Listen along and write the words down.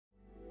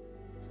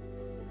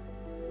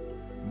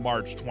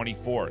March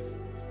 24th,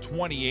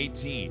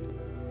 2018,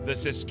 the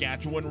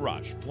Saskatchewan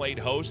Rush played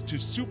host to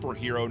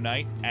Superhero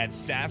Night at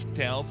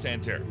Saskatoon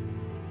Centre.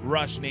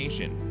 Rush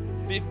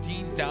Nation,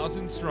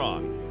 15,000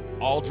 strong,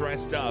 all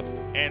dressed up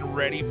and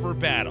ready for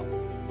battle.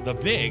 The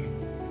big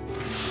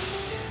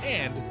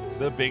and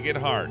the big at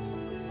heart.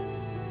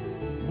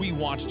 We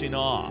watched in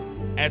awe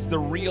as the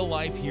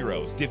real-life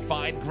heroes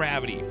defied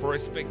gravity for a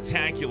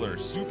spectacular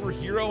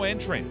superhero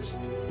entrance.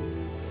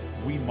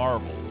 We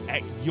marveled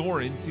at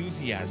your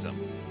enthusiasm,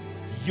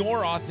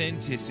 your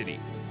authenticity,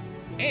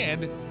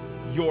 and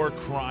your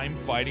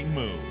crime-fighting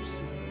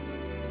moves.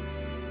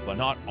 But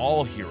not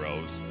all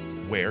heroes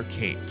wear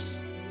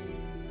capes.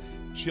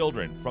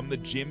 Children from the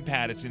Jim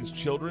Pattison's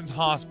Children's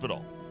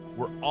Hospital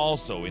were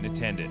also in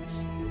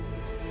attendance.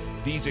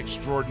 These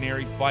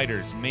extraordinary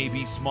fighters may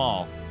be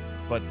small,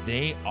 but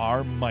they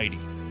are mighty,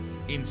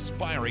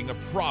 inspiring a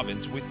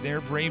province with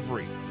their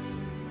bravery.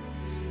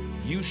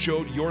 You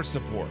showed your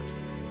support,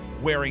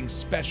 wearing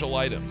special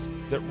items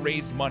that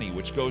raised money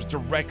which goes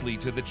directly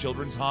to the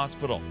Children's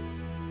Hospital.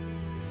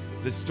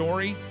 The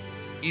story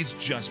is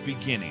just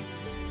beginning,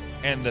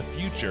 and the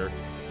future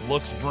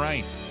looks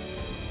bright.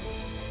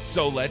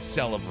 So let's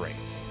celebrate.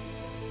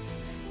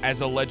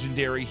 As a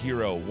legendary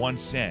hero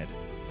once said,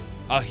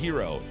 a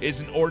hero is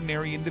an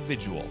ordinary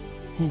individual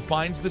who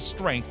finds the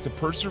strength to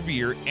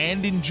persevere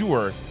and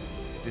endure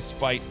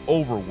despite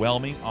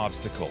overwhelming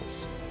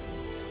obstacles.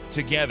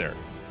 Together,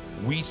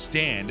 we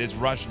stand as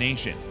Rush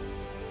Nation,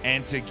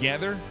 and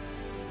together,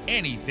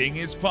 anything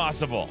is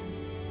possible.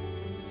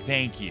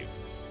 Thank you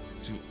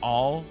to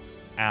all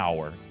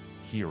our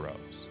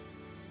heroes.